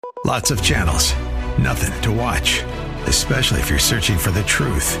Lots of channels, nothing to watch, especially if you're searching for the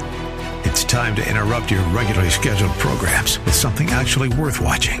truth. It's time to interrupt your regularly scheduled programs with something actually worth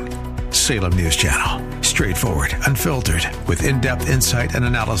watching. Salem News Channel. Straightforward, unfiltered, with in-depth insight and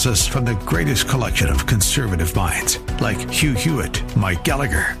analysis from the greatest collection of conservative minds like Hugh Hewitt, Mike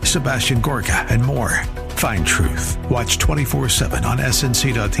Gallagher, Sebastian Gorka, and more. Find truth. Watch 24/7 on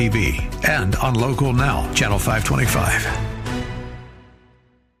snc.tv and on Local Now, Channel 525.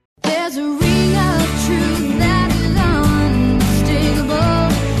 There's a ring of truth that is unmistakable,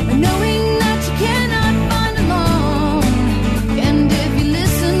 knowing that you cannot find alone. And if you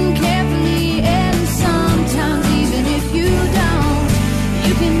listen carefully, and sometimes even if you don't,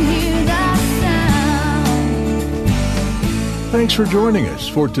 you can hear that sound. Thanks for joining us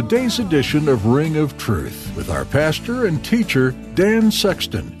for today's edition of Ring of Truth with our pastor and teacher, Dan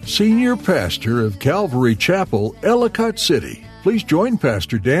Sexton, Senior Pastor of Calvary Chapel, Ellicott City. Please join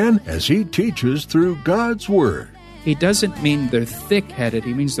Pastor Dan as he teaches through God's Word. He doesn't mean they're thick-headed.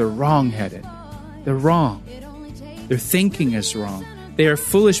 He means they're wrong-headed. They're wrong. Their thinking is wrong. They are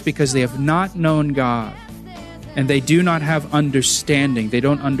foolish because they have not known God. And they do not have understanding. They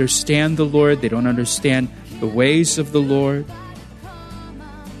don't understand the Lord. They don't understand the ways of the Lord.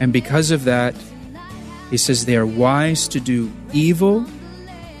 And because of that, he says they are wise to do evil,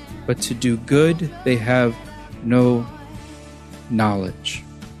 but to do good they have no knowledge.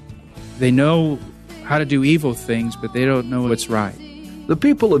 They know how to do evil things, but they don't know what's right. The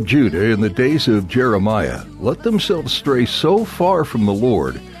people of Judah in the days of Jeremiah let themselves stray so far from the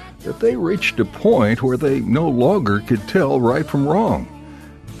Lord that they reached a point where they no longer could tell right from wrong.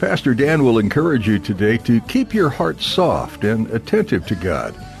 Pastor Dan will encourage you today to keep your heart soft and attentive to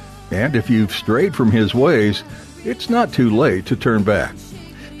God. And if you've strayed from His ways, it's not too late to turn back.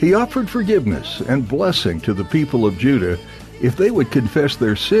 He offered forgiveness and blessing to the people of Judah if they would confess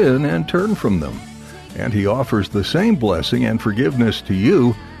their sin and turn from them. And He offers the same blessing and forgiveness to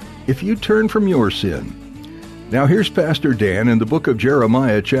you if you turn from your sin. Now here's Pastor Dan in the book of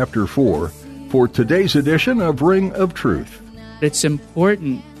Jeremiah chapter 4 for today's edition of Ring of Truth. It's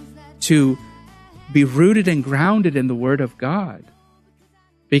important to be rooted and grounded in the Word of God,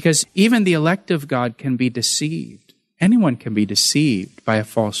 because even the elect of God can be deceived. Anyone can be deceived by a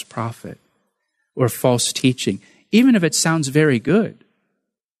false prophet or false teaching, even if it sounds very good,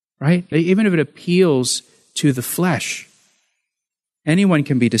 right? Even if it appeals to the flesh. Anyone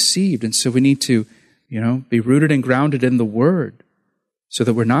can be deceived, and so we need to, be rooted and grounded in the Word so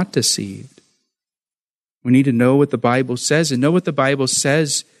that we're not deceived. We need to know what the Bible says, and know what the Bible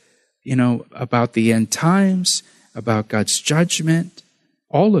says, about the end times, about God's judgment,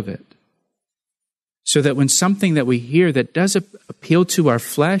 all of it. So that when something that we hear that does appeal to our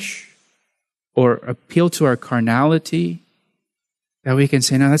flesh or appeal to our carnality, that we can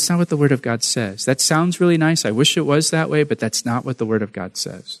say, no, that's not what the Word of God says. That sounds really nice. I wish it was that way, but that's not what the Word of God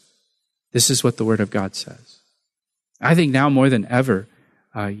says. This is what the Word of God says. I think now more than ever,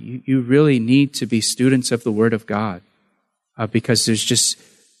 you really need to be students of the Word of God, because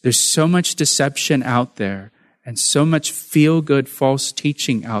there's so much deception out there and so much feel-good false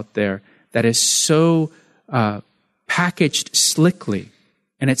teaching out there that is so packaged slickly,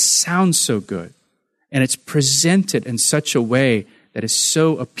 and it sounds so good, and it's presented in such a way that is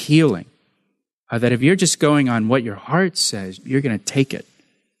so appealing, that if you're just going on what your heart says, you're going to take it.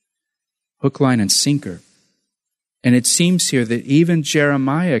 Hook, line, and sinker. And it seems here that even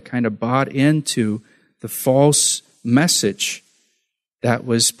Jeremiah kind of bought into the false message that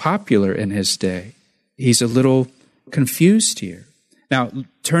was popular in his day. He's a little confused here. Now,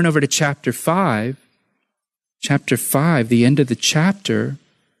 turn over to chapter 5. Chapter 5, the end of the chapter,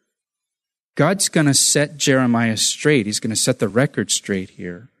 God's going to set Jeremiah straight. He's going to set the record straight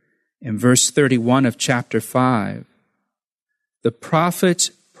here. In verse 31 of chapter 5, the prophets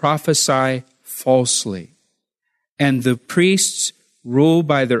prophesy falsely, and the priests rule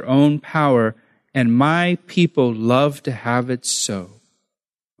by their own power, and my people love to have it so.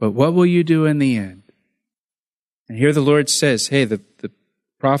 But what will you do in the end? And here the Lord says, hey, the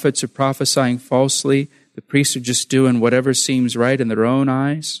prophets are prophesying falsely. The priests are just doing whatever seems right in their own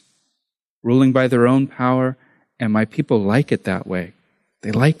eyes, ruling by their own power, and my people like it that way.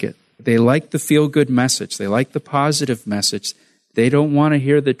 They like it. They like the feel-good message. They like the positive message. They don't want to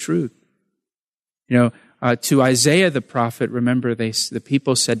hear the truth. To Isaiah the prophet, remember, the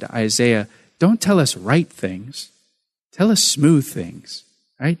people said to Isaiah, don't tell us right things. Tell us smooth things,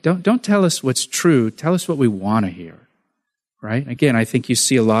 right? Don't tell us what's true. Tell us what we want to hear, right? Again, I think you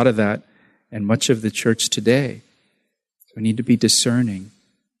see a lot of that in much of the church today. So we need to be discerning.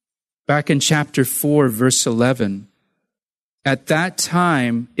 Back in chapter 4, verse 11, At that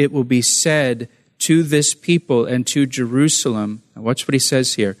time, it will be said to this people and to Jerusalem, now watch what he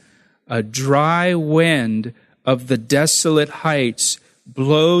says here, a dry wind of the desolate heights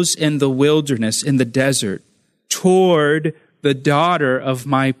blows in the wilderness, in the desert, toward the daughter of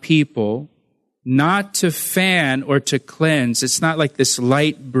my people, not to fan or to cleanse. It's not like this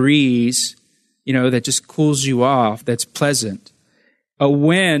light breeze, that just cools you off, that's pleasant. A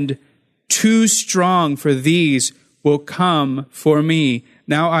wind too strong for these will come for me.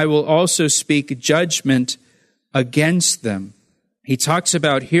 Now I will also speak judgment against them. He talks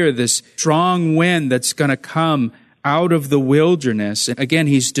about here this strong wind that's going to come out of the wilderness. And again,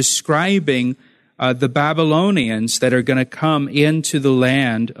 he's describing the Babylonians that are going to come into the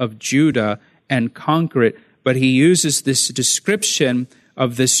land of Judah and conquer it. But he uses this description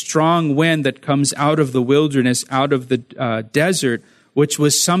of this strong wind that comes out of the wilderness, out of the desert, which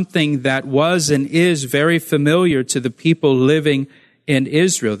was something that was and is very familiar to the people living in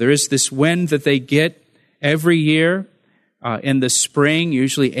Israel. There is this wind that they get every year in the spring,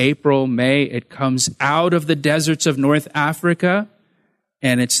 usually April, May. It comes out of the deserts of North Africa,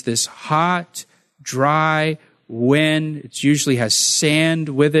 and it's this hot, dry wind. It usually has sand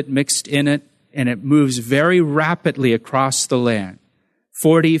with it, mixed in it, and it moves very rapidly across the land.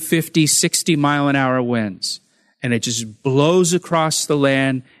 40, 50, 60-mile-an-hour winds. And it just blows across the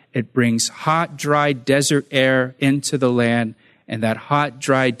land. It brings hot, dry desert air into the land. And that hot,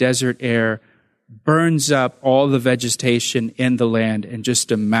 dry desert air burns up all the vegetation in the land in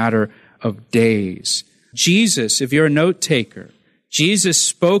just a matter of days. Jesus, if you're a note taker, Jesus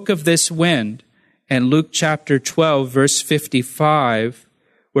spoke of this wind in Luke chapter 12, verse 55,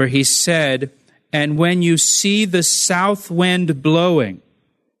 where he said, "And when you see the south wind blowing,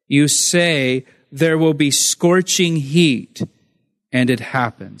 you say, there will be scorching heat, and it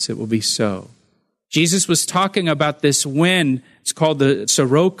happens." It will be so. Jesus was talking about this wind. It's called the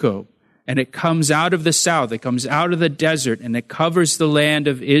Sirocco, and it comes out of the south. It comes out of the desert, and it covers the land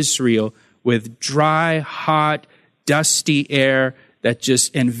of Israel with dry, hot, dusty air that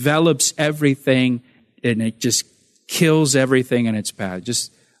just envelops everything, and it just kills everything in its path.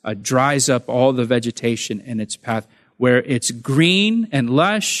 Just dries up all the vegetation in its path, where it's green and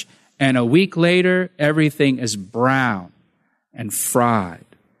lush, and a week later, everything is brown and fried.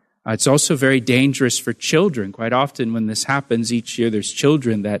 It's also very dangerous for children. Quite often when this happens each year, there's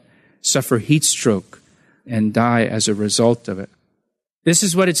children that suffer heat stroke and die as a result of it. This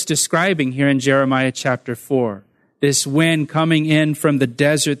is what it's describing here in Jeremiah chapter 4. This wind coming in from the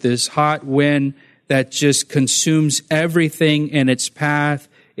desert, this hot wind that just consumes everything in its path.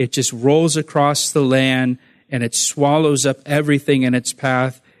 It just rolls across the land, and it swallows up everything in its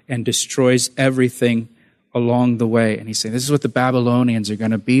path and destroys everything along the way. And he's saying, this is what the Babylonians are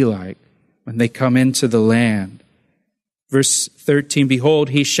going to be like when they come into the land. Verse 13, "Behold,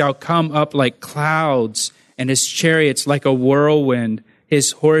 he shall come up like clouds, and his chariots like a whirlwind.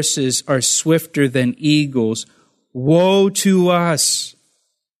 His horses are swifter than eagles. Woe to us,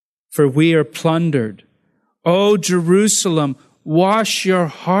 for we are plundered. O Jerusalem, wash your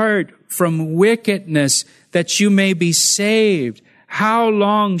heart from wickedness, that you may be saved. How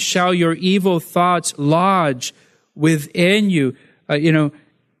long shall your evil thoughts lodge within you?"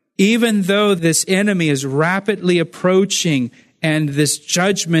 Even though this enemy is rapidly approaching and this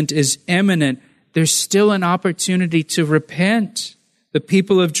judgment is imminent, there's still an opportunity to repent. The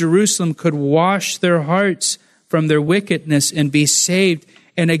people of Jerusalem could wash their hearts from their wickedness and be saved.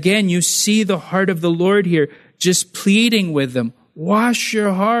 And again, you see the heart of the Lord here, just pleading with them. Wash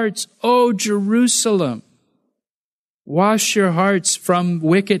your hearts, O Jerusalem. Wash your hearts from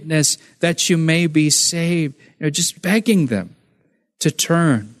wickedness, that you may be saved. Just begging them to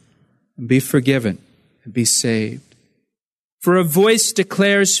turn and be forgiven and be saved. "For a voice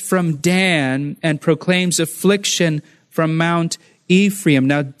declares from Dan and proclaims affliction from Mount Ephraim."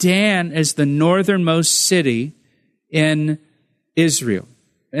 Now, Dan is the northernmost city in Israel,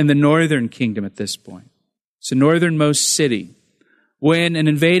 in the northern kingdom at this point. It's the northernmost city. When an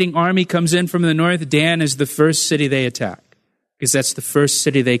invading army comes in from the north, Dan is the first city they attack, because that's the first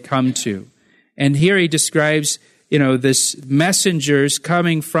city they come to. And here he describes, this messengers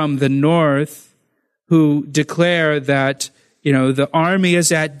coming from the north who declare that, the army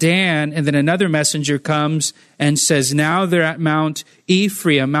is at Dan, and then another messenger comes and says, now they're at Mount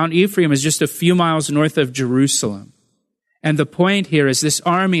Ephraim. Mount Ephraim is just a few miles north of Jerusalem. And the point here is this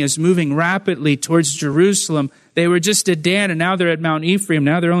army is moving rapidly towards Jerusalem. They were just at Dan, and now they're at Mount Ephraim.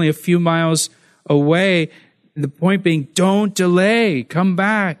 Now they're only a few miles away. The point being, don't delay. Come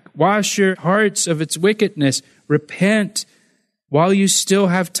back. Wash your hearts of its wickedness. Repent while you still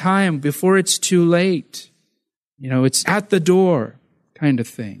have time, before it's too late. It's at the door kind of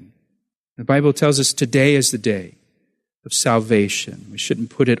thing. The Bible tells us today is the day of salvation. We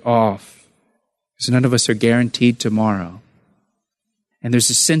shouldn't put it off because none of us are guaranteed tomorrow. And there's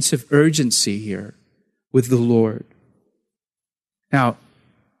a sense of urgency here with the Lord. Now,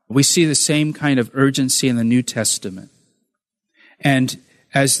 we see the same kind of urgency in the New Testament. And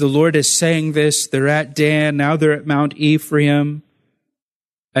as the Lord is saying this, they're at Dan, now they're at Mount Ephraim.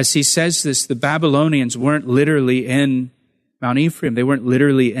 As he says this, the Babylonians weren't literally in Mount Ephraim. They weren't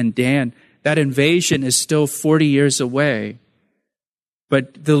literally in Dan. That invasion is still 40 years away.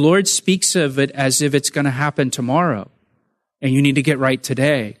 But the Lord speaks of it as if it's going to happen tomorrow. And you need to get right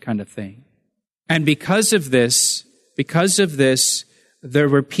today, kind of thing. And because of this, there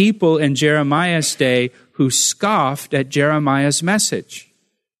were people in Jeremiah's day who scoffed at Jeremiah's message,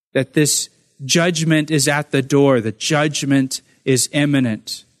 that this judgment is at the door, the judgment is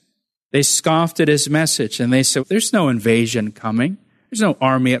imminent. They scoffed at his message, and they said, there's no invasion coming. There's no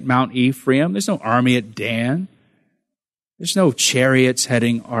army at Mount Ephraim. There's no army at Dan. There's no chariots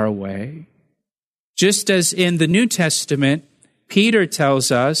heading our way. Just as in the New Testament, Peter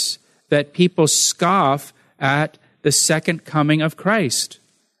tells us that people scoff at the second coming of Christ,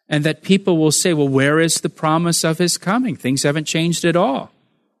 and that people will say, well, where is the promise of his coming? Things haven't changed at all.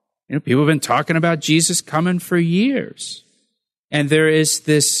 People have been talking about Jesus coming for years. And there is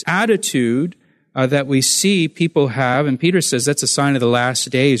this attitude that we see people have, and Peter says that's a sign of the last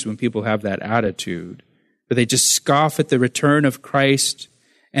days when people have that attitude, where they just scoff at the return of Christ.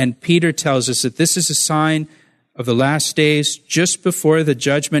 And Peter tells us that this is a sign of the last days. Just before the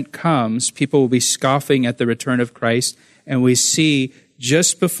judgment comes, people will be scoffing at the return of Christ. And we see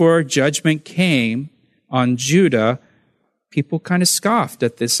just before judgment came on Judah, people kind of scoffed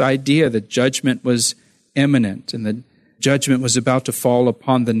at this idea that judgment was imminent and that judgment was about to fall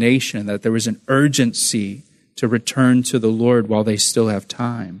upon the nation, and that there was an urgency to return to the Lord while they still have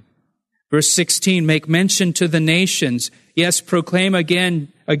time. Verse 16, make mention to the nations. Yes, proclaim again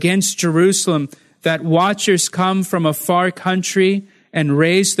against Jerusalem that watchers come from a far country and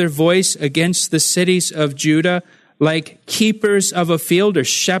raise their voice against the cities of Judah like keepers of a field or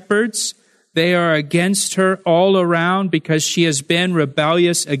shepherds. They are against her all around because she has been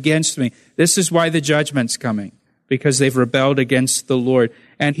rebellious against me. This is why the judgment's coming, because they've rebelled against the Lord.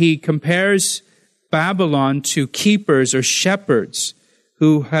 And he compares Babylon to keepers or shepherds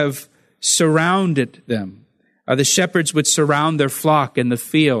who have surrounded them. The shepherds would surround their flock in the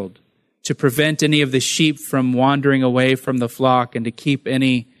field to prevent any of the sheep from wandering away from the flock and to keep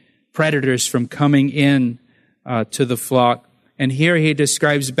any predators from coming in to the flock. And here he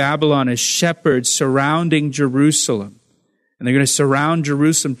describes Babylon as shepherds surrounding Jerusalem. And they're going to surround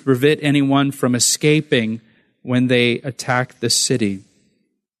Jerusalem to prevent anyone from escaping when they attack the city.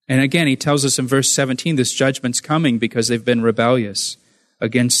 And again, he tells us in verse 17, this judgment's coming because they've been rebellious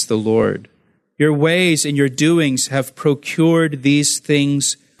against the Lord. Your ways and your doings have procured these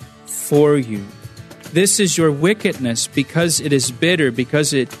things for you. This is your wickedness because it is bitter,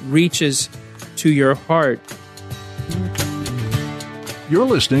 because it reaches to your heart. You're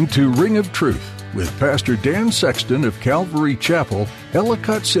listening to Ring of Truth with Pastor Dan Sexton of Calvary Chapel,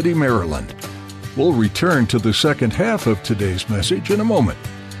 Ellicott City, Maryland. We'll return to the second half of today's message in a moment.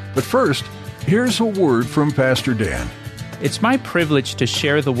 But first, here's a word from Pastor Dan. It's my privilege to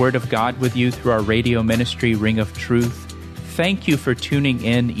share the Word of God with you through our radio ministry, Ring of Truth. Thank you for tuning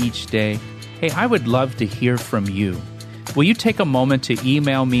in each day. Hey, I would love to hear from you. Will you take a moment to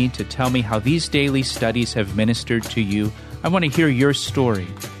email me to tell me how these daily studies have ministered to you? I want to hear your story.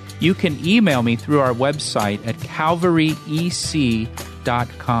 You can email me through our website at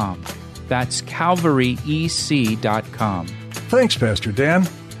calvaryec.com. That's calvaryec.com. Thanks, Pastor Dan.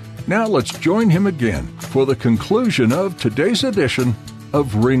 Now let's join him again for the conclusion of today's edition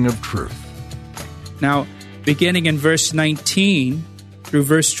of Ring of Truth. Now, beginning in verse 19 through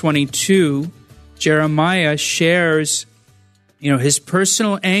verse 22, Jeremiah shares, his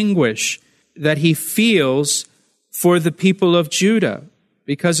personal anguish that he feels for the people of Judah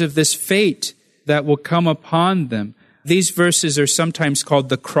because of this fate that will come upon them. These verses are sometimes called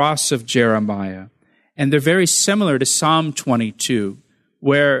the cross of Jeremiah, and they're very similar to Psalm 22,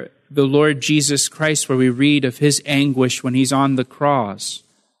 where the Lord Jesus Christ, where we read of his anguish when he's on the cross,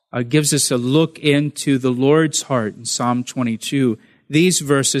 gives us a look into the Lord's heart in Psalm 22. These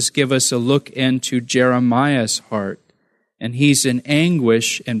verses give us a look into Jeremiah's heart, and he's in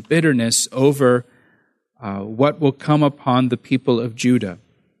anguish and bitterness over what will come upon the people of Judah.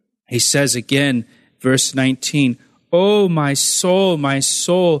 He says again, verse 19, "Oh, my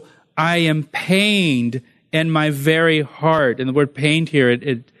soul, I am pained in my very heart." And the word pained here,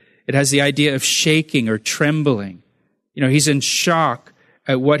 it It has the idea of shaking or trembling. He's in shock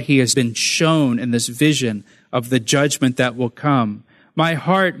at what he has been shown in this vision of the judgment that will come. My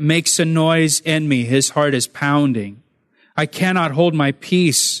heart makes a noise in me. His heart is pounding. I cannot hold my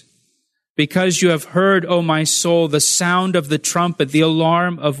peace. Because you have heard, O my soul, the sound of the trumpet, the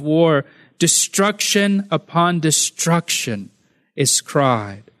alarm of war, destruction upon destruction is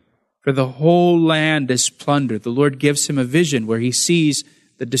cried. For the whole land is plundered. The Lord gives him a vision where he sees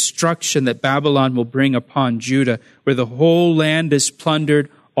the destruction that Babylon will bring upon Judah, where the whole land is plundered,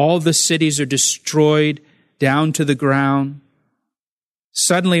 all the cities are destroyed down to the ground.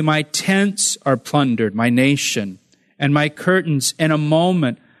 Suddenly my tents are plundered, my nation, and my curtains in a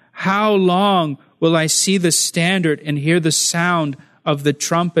moment. How long will I see the standard and hear the sound of the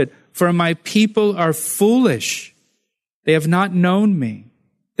trumpet? For my people are foolish. They have not known me.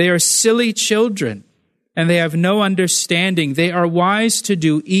 They are silly children, and they have no understanding. They are wise to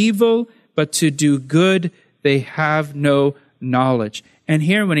do evil, but to do good they have no knowledge. And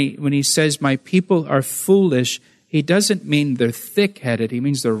here when he says, my people are foolish, he doesn't mean they're thick-headed. He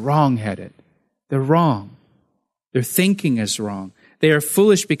means they're wrong-headed. They're wrong. Their thinking is wrong. They are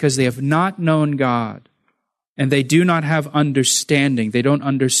foolish because they have not known God, and they do not have understanding. They don't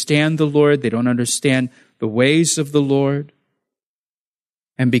understand the Lord. They don't understand the ways of the Lord.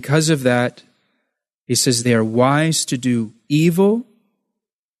 And because of that, he says they are wise to do evil,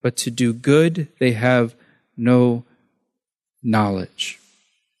 but to do good they have no knowledge.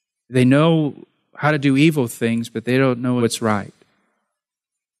 They know how to do evil things, but they don't know what's right.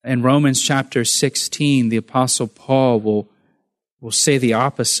 In Romans chapter 16, the Apostle Paul will say the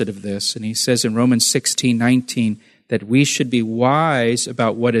opposite of this. And he says in Romans 16:19 that we should be wise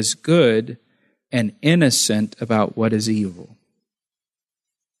about what is good and innocent about what is evil.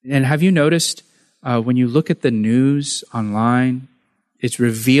 And have you noticed when you look at the news online, it's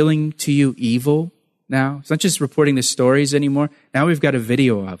revealing to you evil now? It's not just reporting the stories anymore. Now we've got a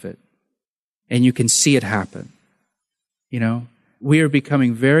video of it, and you can see it happen. We are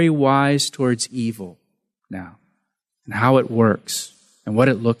becoming very wise towards evil now, and how it works, and what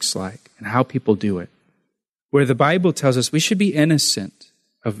it looks like, and how people do it. Where the Bible tells us we should be innocent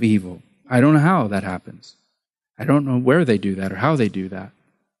of evil. I don't know how that happens. I don't know where they do that, or how they do that,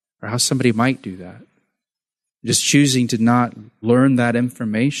 or how somebody might do that. Just choosing to not learn that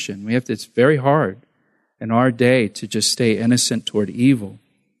information. It's very hard in our day to just stay innocent toward evil.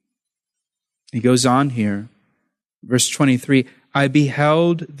 He goes on here, verse 23, I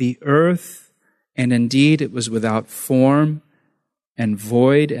beheld the earth, and indeed it was without form and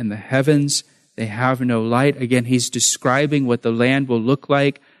void, and the heavens, they have no light. Again, he's describing what the land will look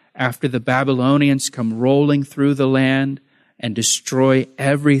like after the Babylonians come rolling through the land and destroy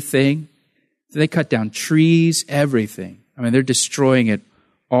everything. They cut down trees, everything. They're destroying it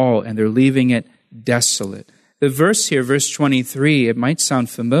all, and they're leaving it desolate. The verse here, verse 23, it might sound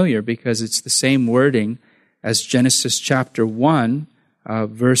familiar because it's the same wording as Genesis chapter 1,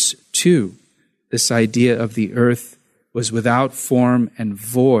 verse 2. This idea of the earth was without form and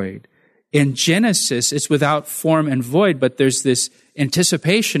void. In Genesis, it's without form and void, but there's this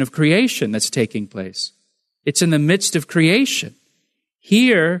anticipation of creation that's taking place. It's in the midst of creation.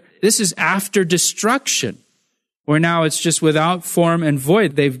 Here, this is after destruction, where now it's just without form and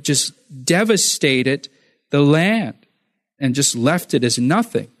void. They've just devastated the land and just left it as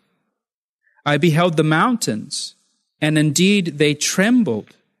nothing. I beheld the mountains, and indeed they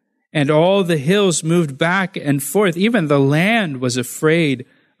trembled, and all the hills moved back and forth. Even the land was afraid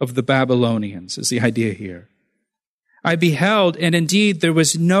of the Babylonians, is the idea here. I beheld, and indeed there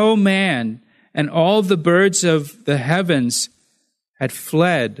was no man, and all the birds of the heavens had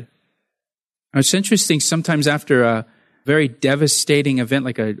fled. Now, it's interesting, sometimes after a very devastating event,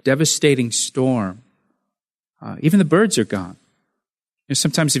 like a devastating storm, even the birds are gone.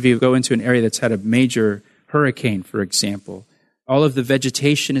 Sometimes if you go into an area that's had a major hurricane, for example, all of the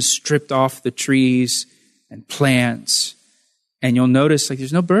vegetation is stripped off the trees and plants, and you'll notice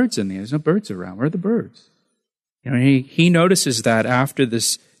there's no birds in there. There's no birds around. Where are the birds? He notices that after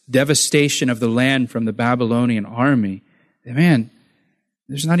this devastation of the land from the Babylonian army. Man,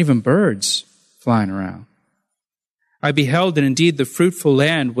 there's not even birds flying around. I beheld, and indeed the fruitful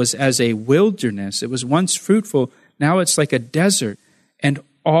land was as a wilderness. It was once fruitful, now it's like a desert. And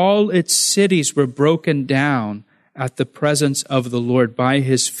all its cities were broken down at the presence of the Lord by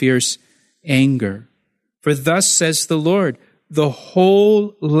his fierce anger. For thus says the Lord, the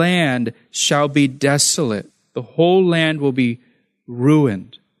whole land shall be desolate. The whole land will be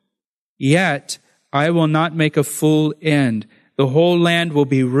ruined. Yet I will not make a full end. The whole land will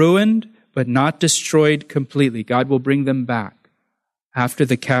be ruined, but not destroyed completely. God will bring them back. after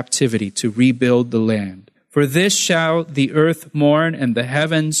the captivity to rebuild the land. For this shall the earth mourn, and the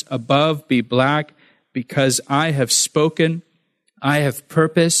heavens above be black, because I have spoken, I have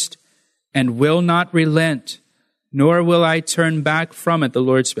purposed, and will not relent, nor will I turn back from it, the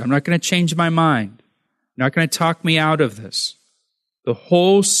Lord says. I'm not going to change my mind. You're not going to talk me out of this. The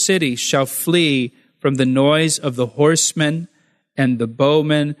whole city shall flee from the noise of the horsemen and the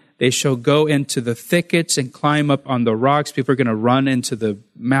bowmen. They shall go into the thickets and climb up on the rocks. People are going to run into the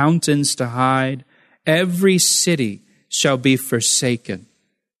mountains to hide. Every city shall be forsaken,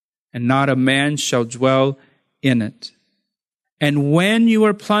 and not a man shall dwell in it. And when you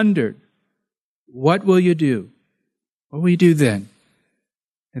are plundered, what will you do? What will you do then?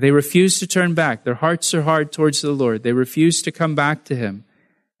 They refuse to turn back. Their hearts are hard towards the Lord. They refuse to come back to Him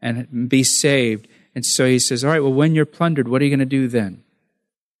and be saved. And so He says, all right, well, when you're plundered, what are you going to do then?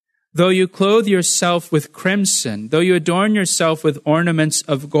 Though you clothe yourself with crimson, though you adorn yourself with ornaments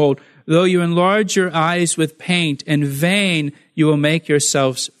of gold, though you enlarge your eyes with paint, in vain you will make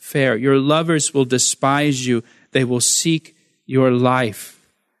yourselves fair. Your lovers will despise you. They will seek your life.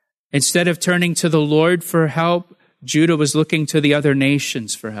 Instead of turning to the Lord for help, Judah was looking to the other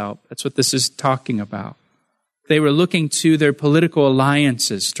nations for help. That's what this is talking about. They were looking to their political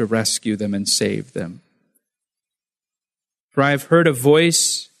alliances to rescue them and save them. For I have heard a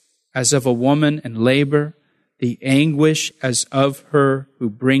voice as of a woman in labor, the anguish as of her who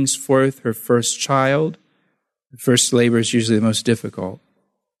brings forth her first child. The first labor is usually the most difficult.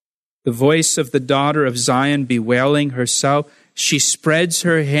 The voice of the daughter of Zion bewailing herself. She spreads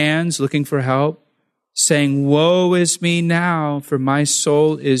her hands looking for help, saying, woe is me now, for my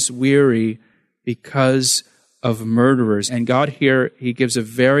soul is weary because of murderers. And God here, He gives a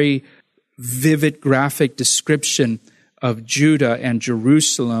very vivid, graphic description of Judah and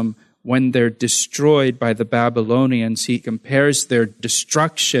Jerusalem when they're destroyed by the Babylonians. He compares their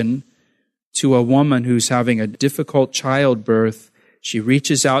destruction to a woman who's having a difficult childbirth. She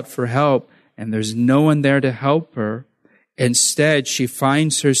reaches out for help, and there's no one there to help her. Instead, she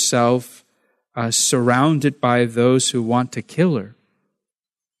finds herself surrounded by those who want to kill her.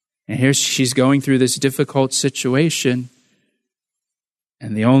 And here she's going through this difficult situation,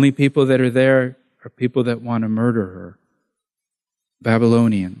 and the only people that are there are people that want to murder her,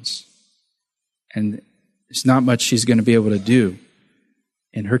 Babylonians. And there's not much she's going to be able to do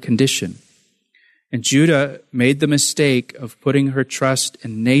in her condition. And Judah made the mistake of putting her trust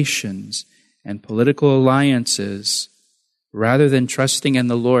in nations and political alliances rather than trusting in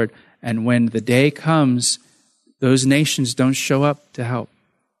the Lord. And when the day comes, those nations don't show up to help.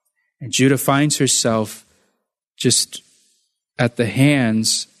 And Judah finds herself just in the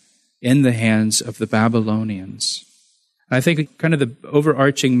hands of the Babylonians. And I think kind of the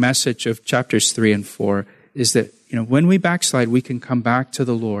overarching message of chapters 3 and 4 is that, when we backslide, we can come back to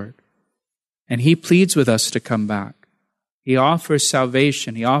the Lord. And He pleads with us to come back. He offers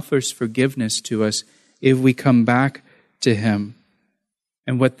salvation. He offers forgiveness to us if we come back to Him.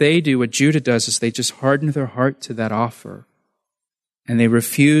 And what Judah does is they just harden their heart to that offer. And they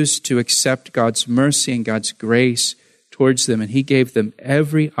refuse to accept God's mercy and God's grace towards them. And He gave them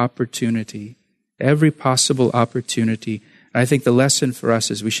every opportunity, every possible opportunity. And I think the lesson for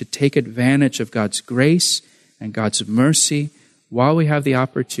us is we should take advantage of God's grace and God's mercy while we have the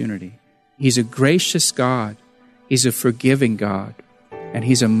opportunity. He's a gracious God. He's a forgiving God. And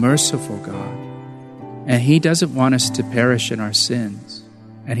He's a merciful God. And He doesn't want us to perish in our sins.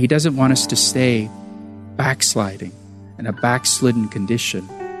 And He doesn't want us to stay backsliding in a backslidden condition.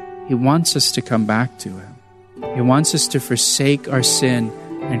 He wants us to come back to Him. He wants us to forsake our sin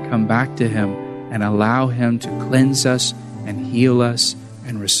and come back to Him and allow Him to cleanse us and heal us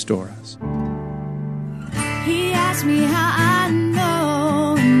and restore us. He asked me how I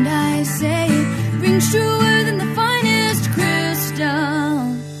know, and I say it rings truer than the finest crystal.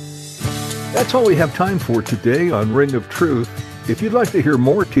 That's all we have time for today on Ring of Truth. If you'd like to hear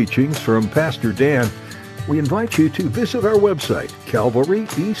more teachings from Pastor Dan, we invite you to visit our website,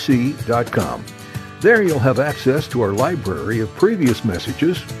 calvaryec.com. There you'll have access to our library of previous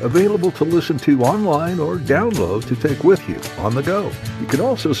messages available to listen to online or download to take with you on the go. You can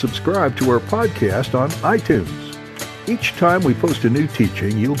also subscribe to our podcast on iTunes. Each time we post a new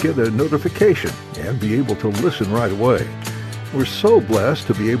teaching, you'll get a notification and be able to listen right away. We're so blessed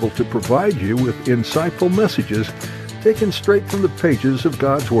to be able to provide you with insightful messages taken straight from the pages of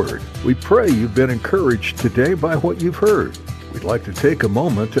God's Word. We pray you've been encouraged today by what you've heard. We'd like to take a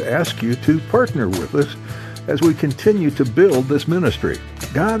moment to ask you to partner with us as we continue to build this ministry.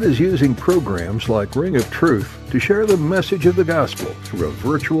 God is using programs like Ring of Truth to share the message of the gospel through a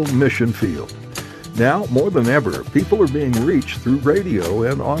virtual mission field. Now, more than ever, people are being reached through radio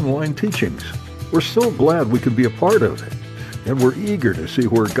and online teachings. We're so glad we could be a part of it, and we're eager to see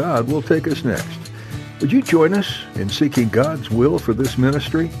where God will take us next. Would you join us in seeking God's will for this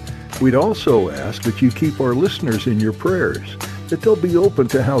ministry? We'd also ask that you keep our listeners in your prayers, that they'll be open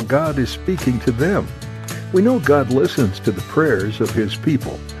to how God is speaking to them. We know God listens to the prayers of His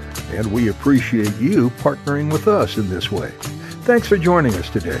people, and we appreciate you partnering with us in this way. Thanks for joining us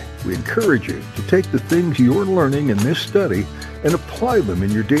today. We encourage you to take the things you're learning in this study and apply them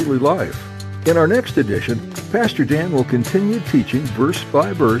in your daily life. In our next edition, Pastor Dan will continue teaching verse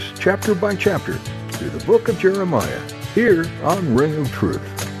by verse, chapter by chapter, through the book of Jeremiah, here on Ring of Truth.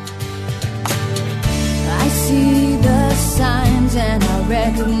 I see the signs and I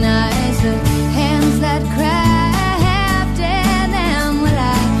recognize